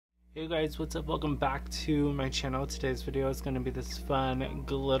Hey guys, what's up? Welcome back to my channel. Today's video is going to be this fun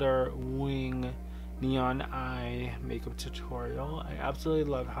glitter wing neon eye makeup tutorial. I absolutely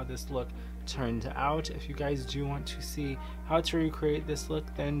love how this look turned out. If you guys do want to see how to recreate this look,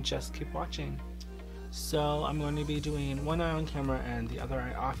 then just keep watching. So I'm going to be doing one eye on camera and the other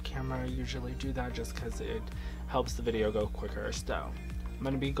eye off camera. I usually do that just because it helps the video go quicker. So I'm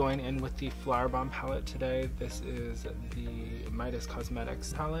going to be going in with the Flower Bomb palette today. This is the Midas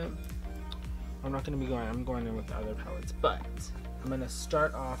Cosmetics palette. I'm going in with the other palettes, but I'm going to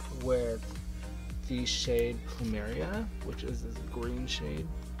start off with the shade Plumeria, which is this green shade.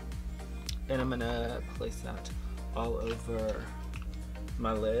 And I'm going to place that all over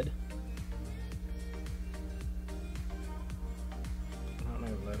my lid. Not my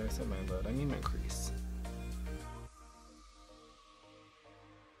lid, I said my lid. I mean my crease.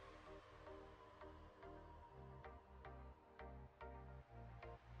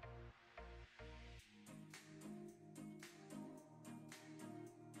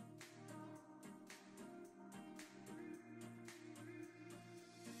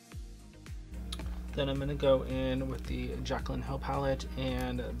 Then I'm going to go in with the Jaclyn Hill palette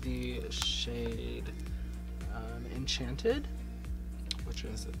and the shade Enchanted, which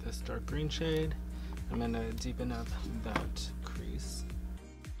is this dark green shade. I'm going to deepen up that crease.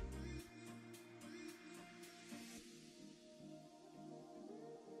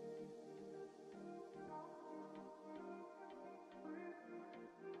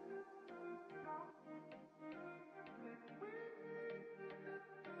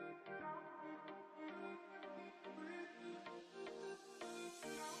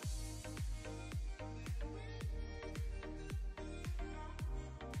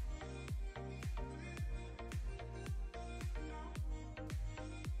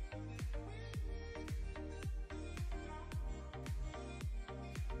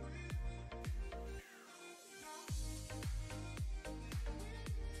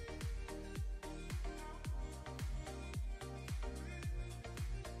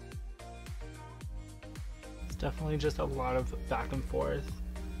 Definitely just a lot of back and forth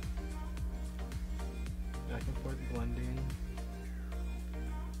blending.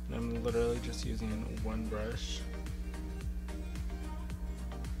 And I'm literally just using one brush.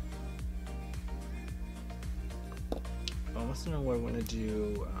 I almost know what I want to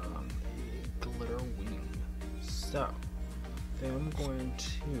do a glitter wing. So then I'm going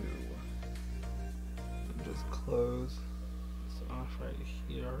to just close this off right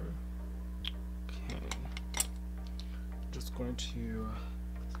here. Okay. Just going to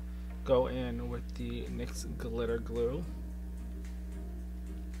go in with the NYX glitter glue.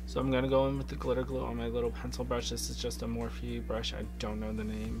 So I'm going to go in with the glitter glue on my little pencil brush. This is just a Morphe brush. I don't know the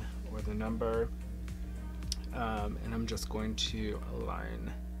name or the number. And I'm just going to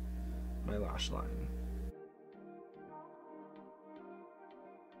align my lash line.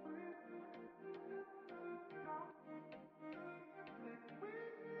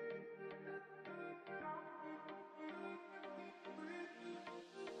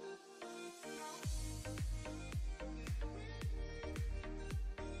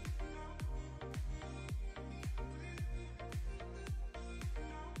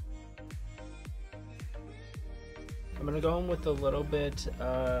 I'm going to go in with a little bit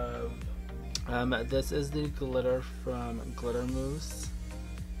of, this is the glitter from Glitter Mousse,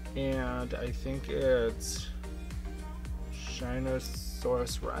 and I think it's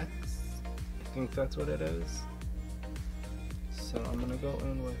Shinosaurus Rex. I think that's what it is. So I'm going to go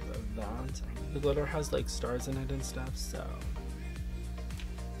in with that. The glitter has like stars in it and stuff, so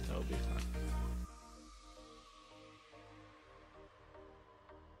that'll be fun.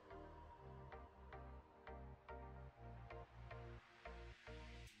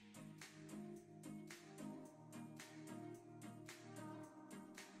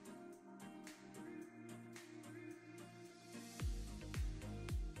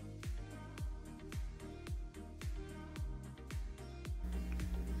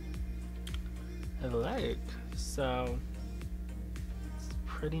 So it's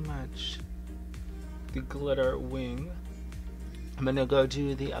pretty much the glitter wing. I'm gonna go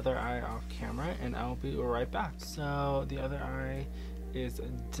do the other eye off camera and I'll be right back. So the other eye is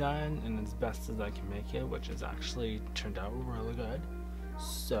done and as best as I can make it, which has actually turned out really good.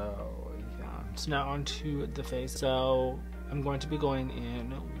 So yeah, so now on to the face. So I'm going to be going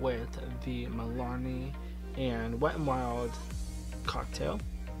in with the Milani and Wet n Wild cocktail.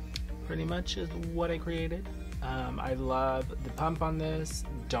 Pretty much is what I created. I love the pump on this.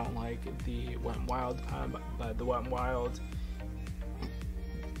 Don't like the Wet n Wild pump, but the Wet n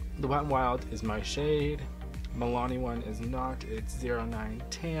Wild is my shade. Milani one is not. It's 09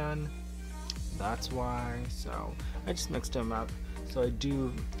 tan. That's why. So I just mixed them up. So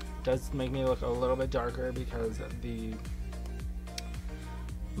does make me look a little bit darker because the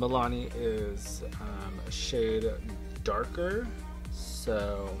Milani is a shade darker.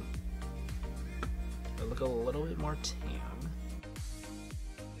 So I look a little bit more tan.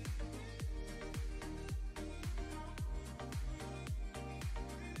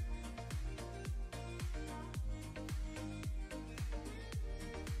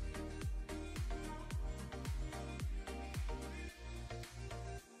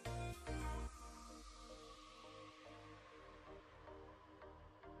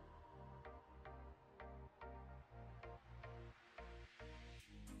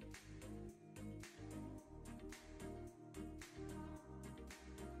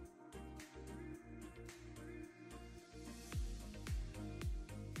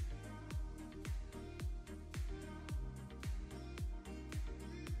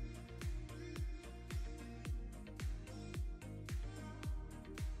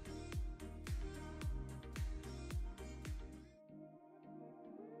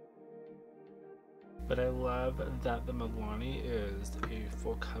 But I love that the Milani is a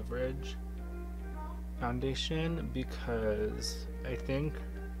full coverage foundation because I think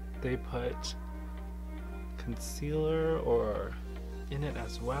they put concealer or in it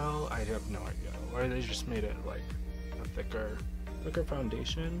as well. I have no idea. Or they just made it like a thicker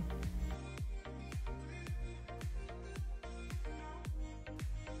foundation.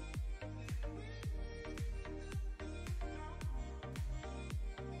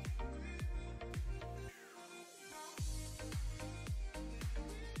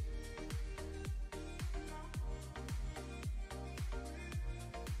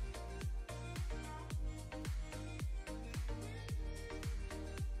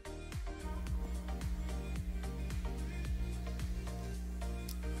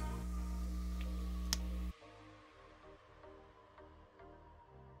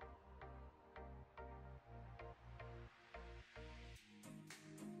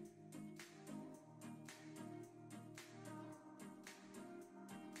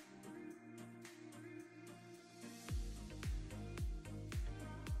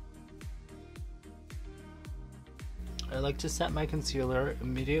 I like to set my concealer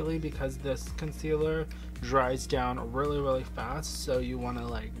immediately because this concealer dries down really fast, so you want to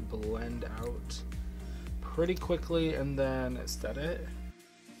like blend out pretty quickly and then set it.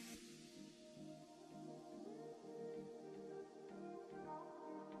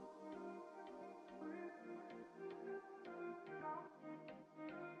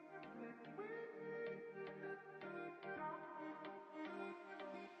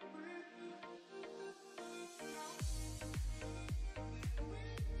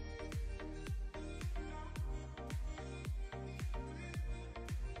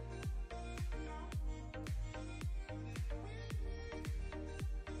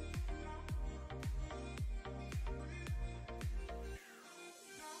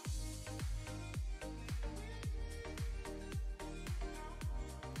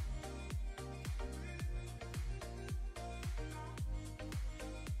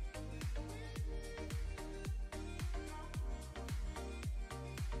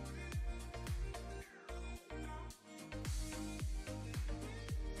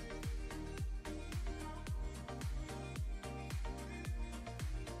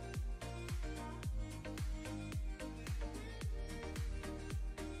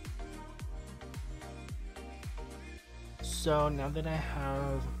 So now that I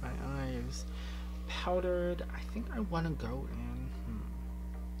have my eyes powdered, I think I want to go in.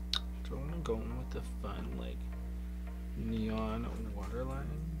 Do I want to go in with the fun, like, neon waterline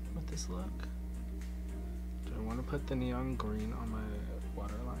with this look? Do I want to put the neon green on my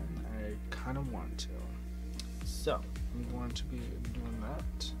waterline? I kind of want to. So I'm going to be doing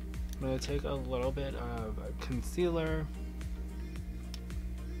that. I'm going to take a little bit of concealer,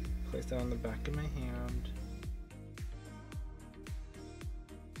 place that on the back of my hand.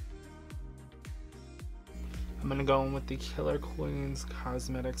 I'm gonna go in with the Killer Queens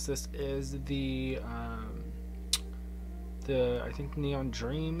Cosmetics. This is the I think Neon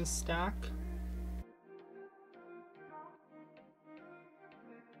Dreams stack.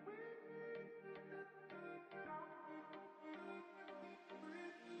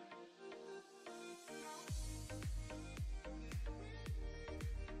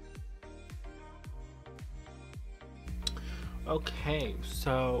 Okay,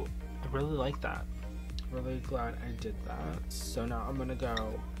 so I really like that. Really glad I did that. So now I'm gonna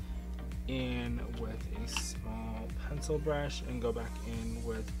go in with a small pencil brush and go back in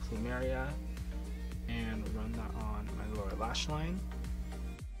with Plumeria and run that on my lower lash line.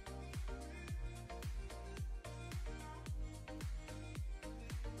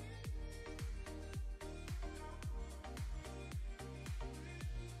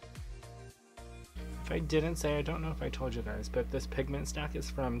 If I didn't say, I don't know if I told you guys, but this pigment stack is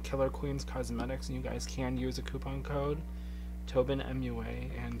from Killer Queens Cosmetics, and you guys can use a coupon code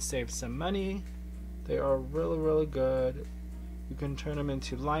tobinmua and save some money. They are really good. You can turn them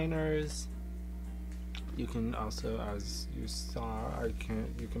into liners. You can also, as you saw,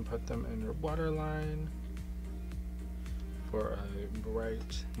 you can put them in your waterline for a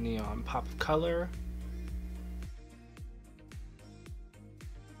bright neon pop of color.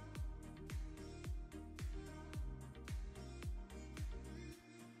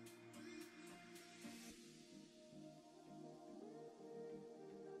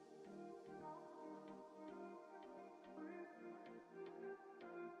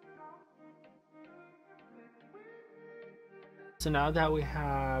 So now that we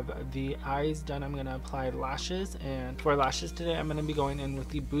have the eyes done, I'm going to apply lashes, and for lashes today I'm going to be going in with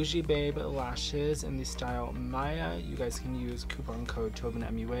the Bougie Babe lashes in the style Maya. You guys can use coupon code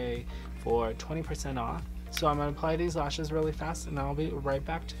tobinmua for 20% off. So I'm going to apply these lashes really fast, and I'll be right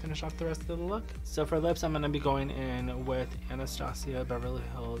back to finish off the rest of the look. So for lips, I'm going to be going in with Anastasia Beverly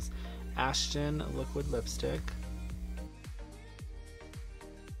Hills Ashton Liquid Lipstick.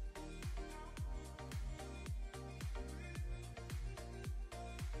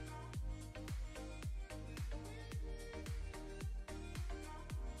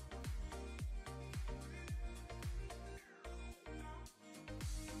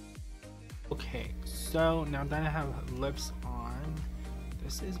 Okay, so now that I have lips on,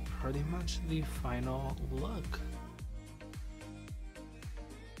 this is pretty much the final look.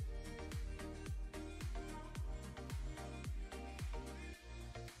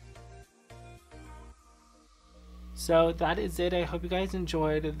 So that is it. I hope you guys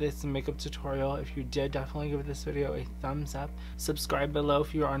enjoyed this makeup tutorial. If you did, definitely give this video a thumbs up. Subscribe below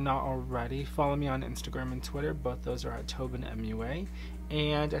if you are not already. Follow me on Instagram and Twitter. Both those are at tobinmua.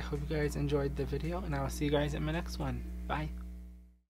 And I hope you guys enjoyed the video, and I will see you guys in my next one. Bye.